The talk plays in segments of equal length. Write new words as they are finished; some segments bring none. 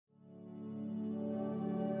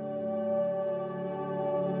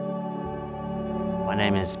My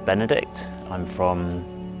name is Benedict. I'm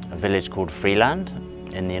from a village called Freeland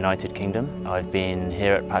in the United Kingdom. I've been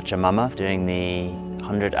here at Pachamama doing the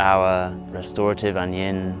 100-hour restorative and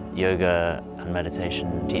yin yoga and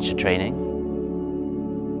meditation teacher training.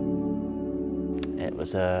 It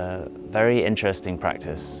was a very interesting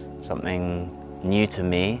practice, something new to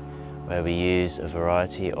me, where we use a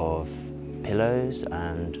variety of pillows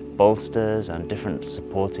and bolsters and different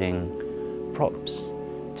supporting props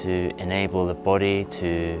to enable the body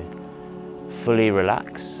to fully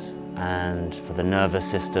relax and for the nervous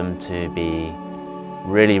system to be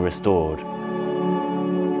really restored.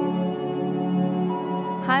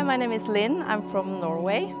 Hi, my name is Lynn. I'm from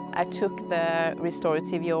Norway. I took the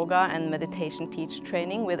Restorative Yoga and Meditation Teacher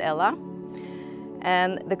training with Ella.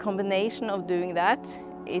 And the combination of doing that,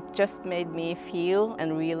 it just made me feel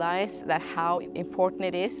and realize that how important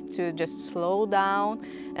it is to just slow down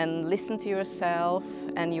and listen to yourself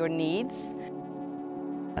and your needs.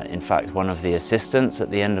 In fact, one of the assistants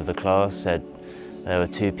at the end of the class said there were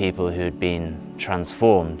 2 people who had been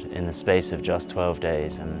transformed in the space of just 12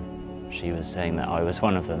 days, and she was saying that I was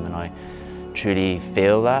one of them, and I truly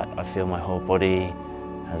feel that. I feel my whole body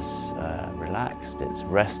has relaxed, it's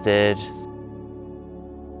rested.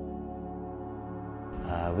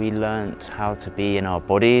 We learnt how to be in our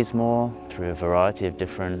bodies more through a variety of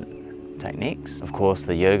different techniques. Of course,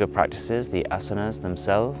 the yoga practices, the asanas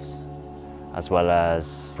themselves, as well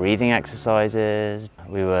as breathing exercises.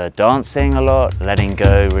 We were dancing a lot, letting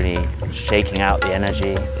go, really shaking out the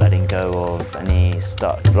energy, letting go of any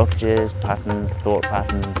stuck blockages, patterns, thought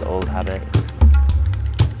patterns, old habits.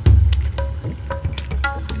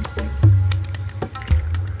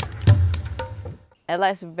 Ella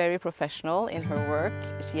is very professional in her work.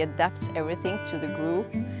 She adapts everything to the group,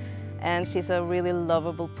 and she's a really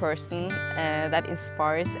lovable person that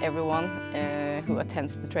inspires everyone who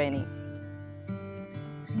attends the training.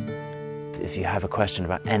 If you have a question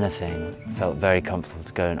about anything, I felt very comfortable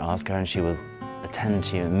to go and ask her, and she will attend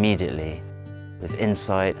to you immediately with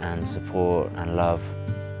insight and support and love.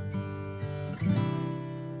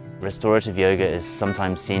 Restorative yoga is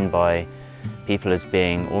sometimes seen by people as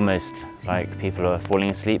being almost like people are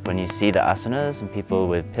falling asleep when you see the asanas, and people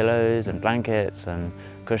with pillows and blankets and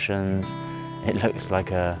cushions. It looks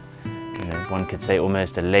like one could say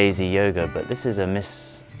almost a lazy yoga, but this is a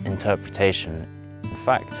misinterpretation. In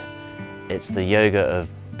fact, it's the yoga of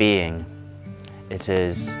being. It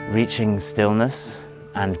is reaching stillness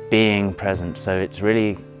and being present, so it's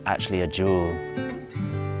really actually a jewel.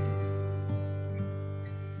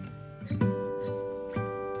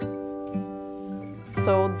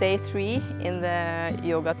 So day 3 in the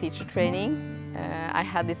yoga teacher training, I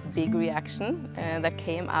had this big reaction that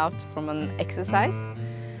came out from an exercise.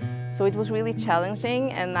 So it was really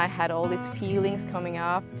challenging, and I had all these feelings coming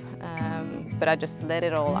up, but I just let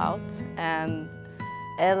it all out. And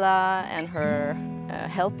Ella and her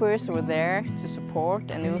helpers were there to support,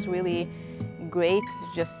 and it was really great to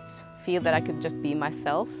just feel that I could just be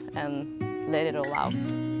myself and let it all out.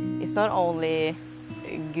 It's not only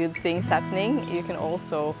good things happening, you can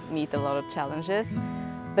also meet a lot of challenges,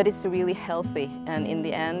 but it's really healthy, and in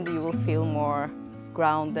the end you will feel more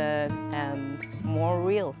grounded and more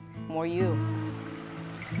real, more you.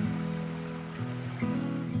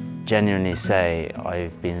 Genuinely say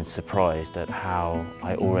I've been surprised at how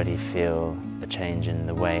I already feel a change in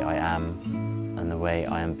the way I am and the way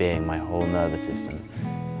I am being. My whole nervous system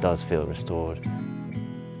does feel restored.